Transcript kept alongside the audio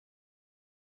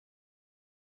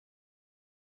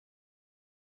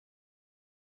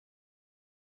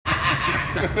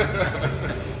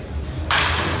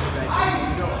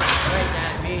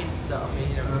That means something.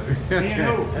 Me and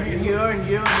who? You and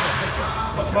you.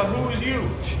 But who is you?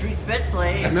 Street spit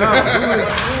slave. No,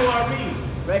 Who are we?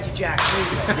 Reggie Jack.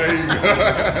 there you go.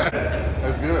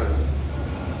 That's good.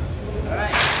 All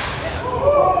right. Yeah.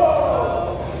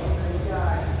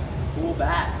 Cool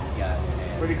bat. You got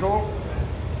it. Pretty cool.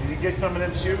 Did you get some of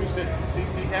them shoes that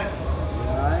CC had?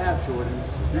 I have Jordans.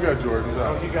 You got Jordans Oh,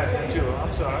 out. you got them too.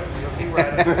 I'm sorry. You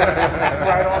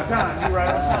right on time. You right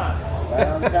on time. Right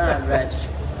on time, Reg.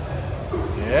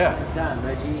 Yeah. On time,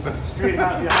 Reggie. Street,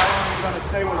 how long are you going to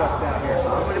stay with us down here?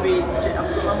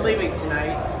 I'm leaving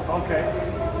tonight. Okay.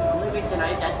 I'm leaving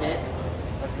tonight, that's it.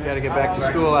 You got to get back to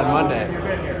school on Monday. How long have you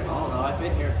been here? I don't know, I've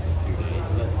been here for a few days,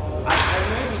 but I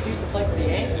remember you used to play for the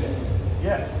Yankees.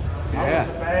 Yes. I Yeah.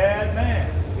 was a bad man.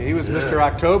 He was Mr.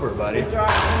 October, buddy. Mr.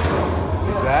 October.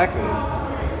 Exactly.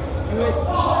 You had,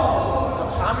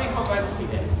 how many home runs did you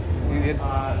hit? He hit,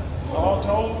 All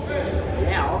told,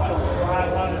 Yeah, all told.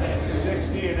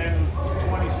 560 and then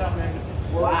 20-something in the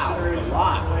World Wow, Series. a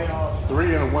lot. Playoffs.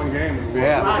 3 in one game.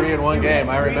 yeah, 3 in one You game.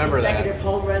 had I remember three that. consecutive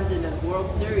home runs in the World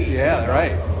Series. Yeah,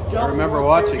 right. I Double remember World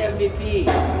watching Series it. MVP.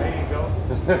 There you go.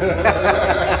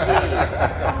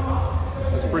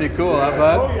 That's pretty cool, huh, I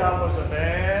bud? told you I was a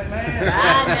bad man.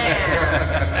 Bad man.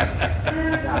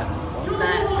 That's one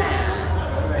bad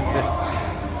man.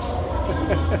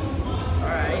 All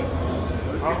right.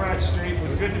 All right, Street. It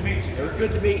was good to meet you. It was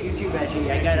good to meet you too,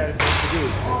 Reggie. I got other things to do.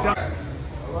 So.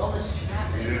 Well, this chat.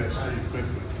 Yeah,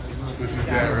 Streets. This is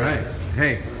that, All right? right.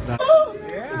 Hey.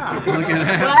 Yeah. Look at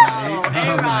that, Wow, buddy.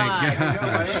 Oh, my A-Rod.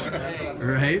 gosh.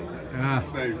 Right? Ah,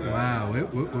 Thanks, man. wow. Whoop,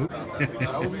 whoop, whoop.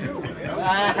 How was you?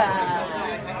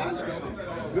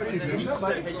 Good evening.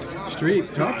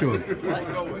 Street, talk to him.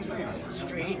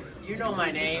 Street, you know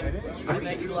my name. I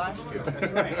met you last year.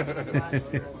 I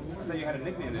thought you had a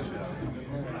nickname this year.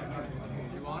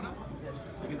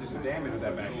 You can do some damage with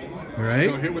that back. Gonna Right?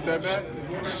 hit with that bat?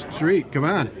 Street, come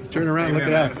on. Turn around. Look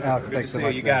at Alex. Alex, Good to thanks so see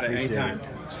much. you. You got it man. Appreciate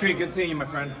anytime. Street, good seeing you, my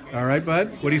friend. All right,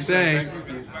 bud. What do you say?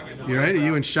 You right? Are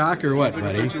you in shock or what,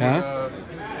 buddy? Huh?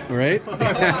 Right?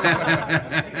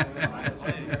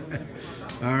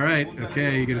 All right.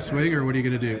 Okay. You gonna swing or what are you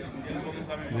gonna do?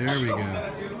 There we go.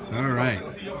 All right.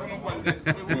 You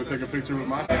wanna take a picture with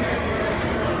my 6.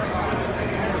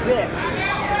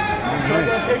 Take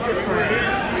a picture for me.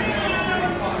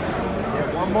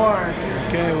 Yeah, one more.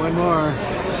 Okay, one more.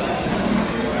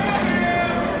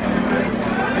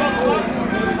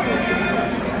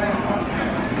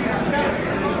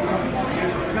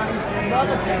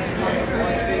 Another picture.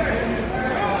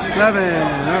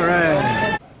 7. All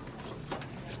right.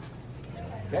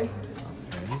 Okay.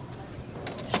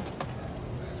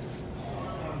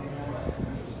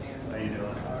 How you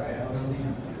doing?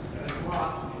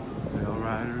 Rail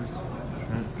Riders,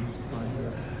 Trenton,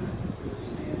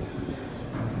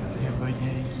 Tampa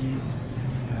Yankees.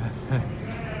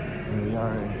 Here we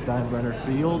are in Steinbrenner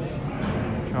Field,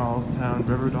 Charlestown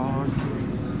River Dogs,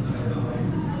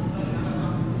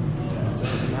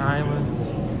 Islands,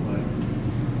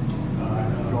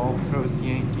 Gulf Coast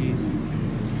Yankees.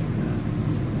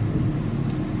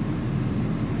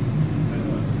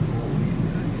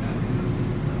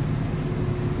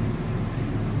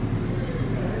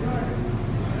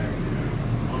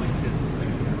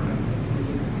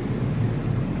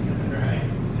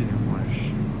 Didn't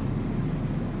wish.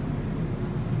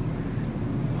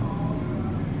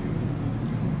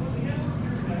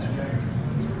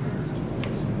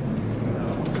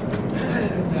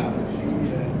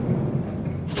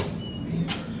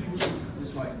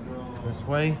 This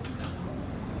way?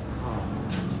 Oh.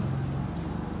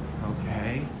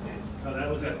 Okay. Oh, that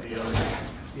was at the other.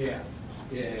 Yeah.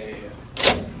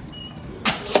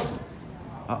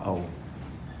 Uh-oh.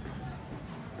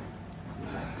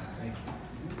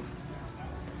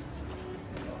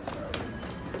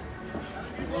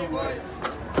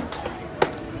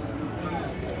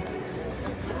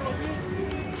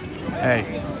 Hey.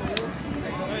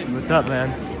 What's up, man?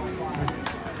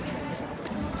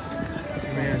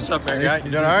 What's up, man? Guy?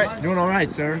 You doing all right? Doing all right,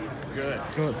 sir. Good.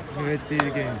 Good. Good to see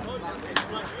you again.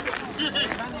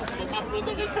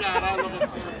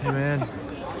 Hey, man.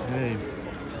 Hey.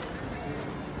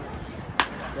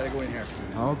 Gotta go in here.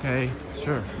 Okay.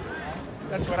 Sure.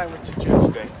 That's what I would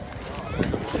suggest.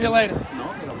 See you later.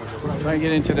 Try to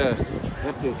get into the. You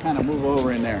have to kind of move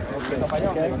over in there.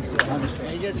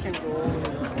 You guys can go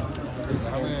over. It's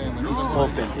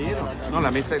open. No,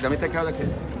 let me take care of the kid.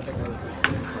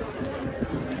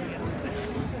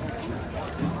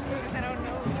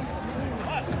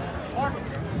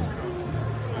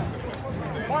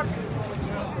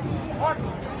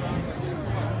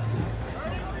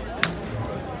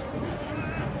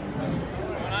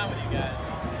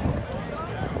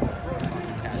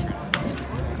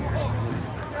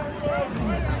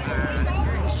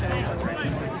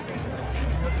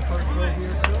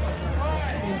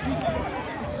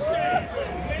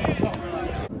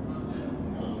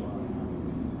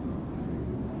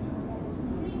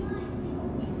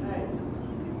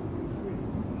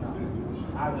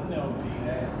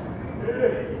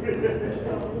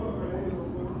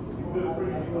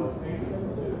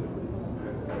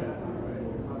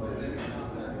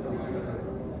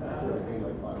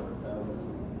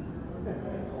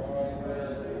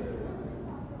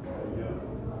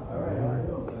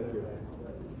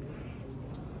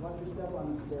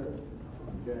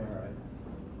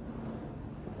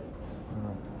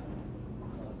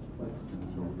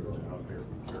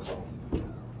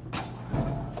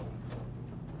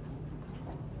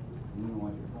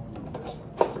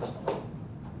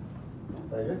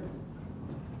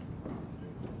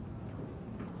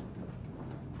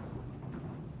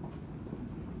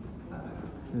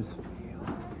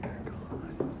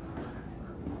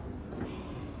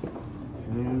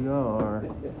 Here we are.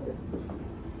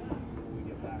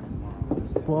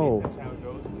 Whoa.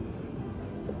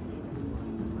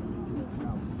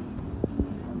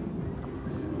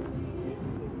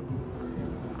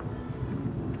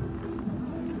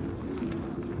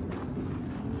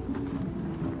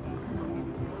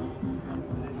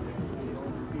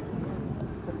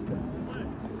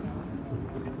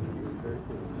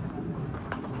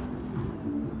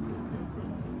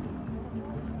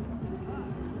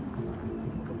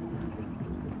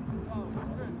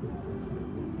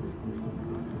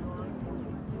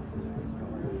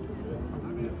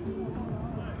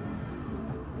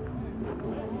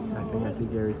 I think I see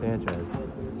Gary Sanchez.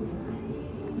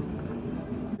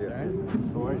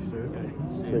 How are you, sir?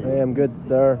 Hey, I'm good,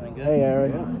 sir. Hey,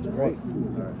 Aaron. Yeah, it's great.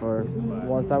 Or you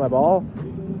want to sign my ball?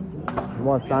 You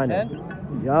want to sign it?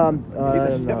 Yeah,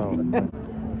 no.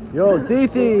 Yo,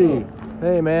 Cece.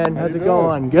 Hey, man. How's it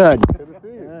going? Good. Good to see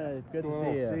you. It's good to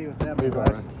see you. See what's happening, Hey,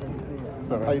 bud.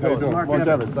 Brian. How you doing? Mark Mark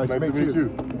Evans. Evans. Nice to meet you.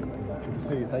 Good to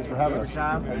see you. Thanks for having us.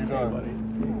 How you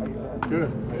doing? Good.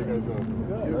 How you guys doing?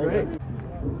 You're great.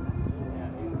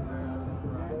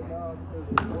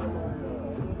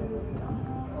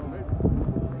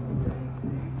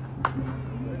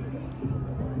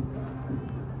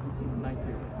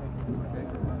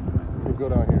 Let's go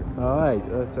down here. All right.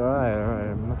 That's all right. All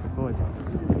right. I'm looking forward to it.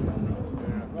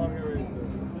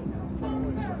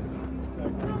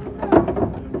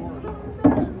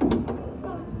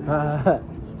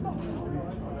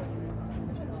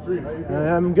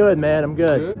 I'm good, man. I'm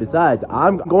good. Besides,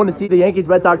 I'm going to see the Yankees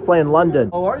Red Sox play in London.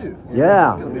 Oh, are you?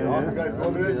 Yeah. You guys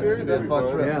going to this series? That'd be fun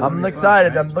trip. I'm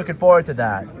excited. I'm looking forward to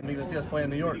that. You're going to see us play in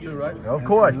New York too, right? Of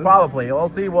course, probably. We'll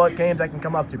see what games I can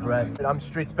come up to, Brett. I'm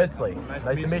Street Spitzley. Nice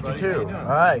to meet you too. All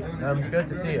right. Good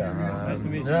to see you. Nice to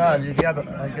meet you. Yeah, you have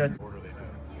a good.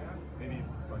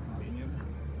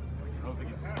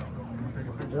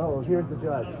 No, here's the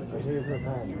judge. Here's the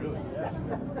pen.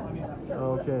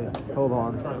 Okay, hold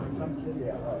on.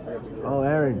 Oh,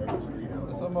 Aaron.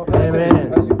 Hey,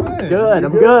 man. How you been? Good,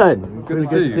 I'm good. Good to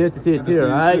see you. Good to see you Good to too, see you,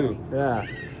 right? too. Yeah.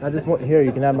 I just want here.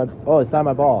 You can have my. Oh, sign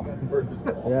my ball.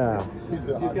 Yeah. He's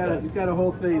got a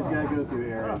whole thing he's got to go through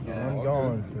here. I'm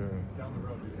going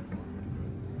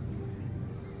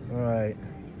to. All right.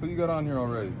 Who you got on here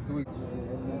already?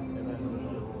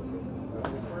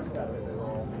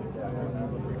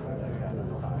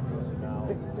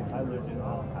 I lived in an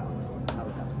outhouse.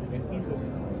 And he lived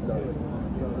in one. So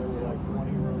there were like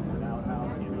 20 rooms in an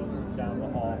outhouse. He was down the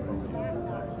hall from me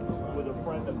with a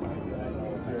friend of mine,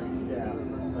 Jerry Shaft.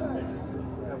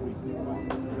 And we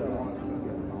so,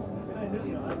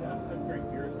 you know, I got great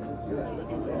beers.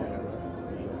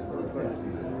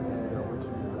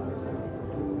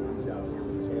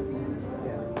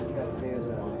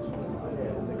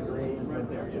 Right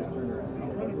there, yeah.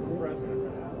 He's running for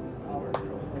president.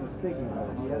 Thinking about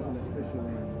it. He hasn't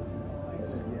officially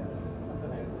said yes.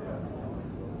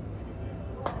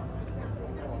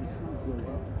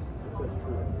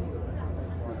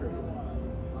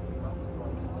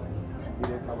 He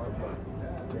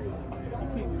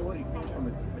came, you know what, he came from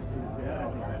his dad, I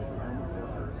think, had a farm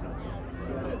worker or something. He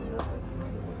had it.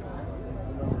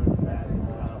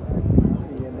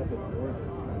 He ended up at Georgia.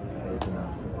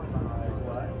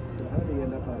 So how did he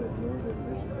end up out of Georgia,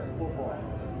 Michigan? Football.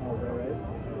 Oh, really?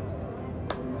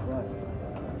 What?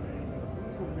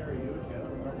 Mary Hughes, I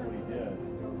don't remember what he did.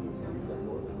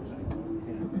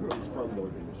 He's from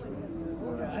Northern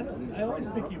Michigan. I always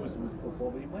think he was with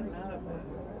football, but he might not have been. I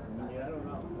mean, I don't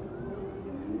know.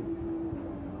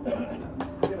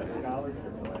 He got a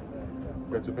scholarship like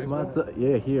that. Got your baseball? Masa,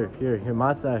 yeah, here,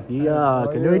 Masa. Yeah,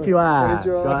 konnichiwa.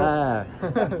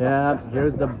 Yeah,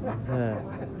 here's the.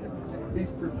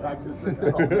 He's practicing.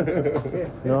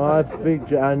 No,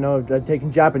 I know. I'm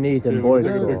taking Japanese in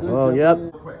boarding school. Oh, yep.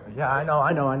 Yeah, I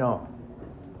know.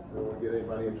 Don't get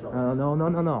anybody in trouble. No.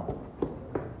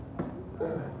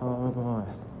 Oh boy.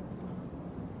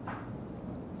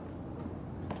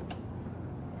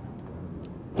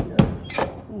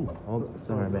 Oh,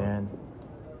 sorry, man.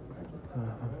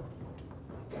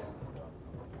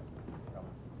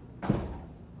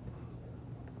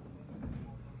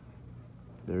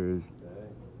 There's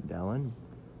Dallin.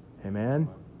 Hey, man.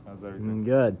 How's everything?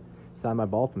 Good. Sign my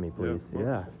ball for me, please.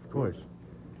 Yeah, of course.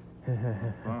 Of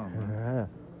course. Wow, man.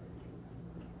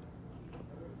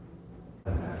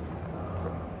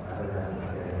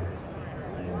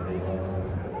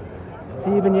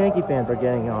 See, even Yankee fans are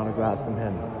getting autographs from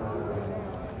him.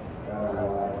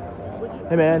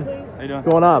 Hey, man. How you doing?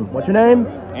 What's going on? What's your name?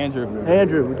 Andrew.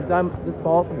 Andrew. Would you sign this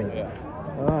ball for me? Yeah.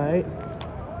 All right.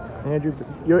 Andrew,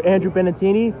 you're Andrew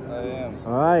Benattini? I am.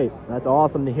 All right. That's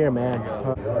awesome to hear, man. I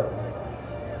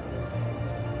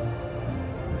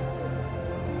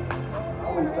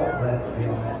always felt blessed to be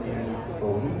on that team, but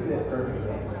we threw that perfect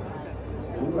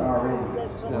game. We were already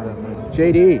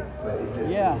JD. but it just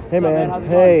Yeah. Hey, man.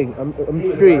 Hey, I'm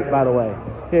Street, by the way.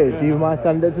 Here, do you want to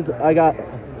sign this? I got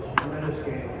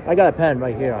a pen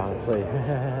right here, honestly.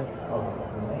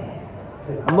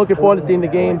 I'm looking forward to seeing the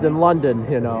games in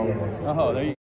London, you know. Oh, there you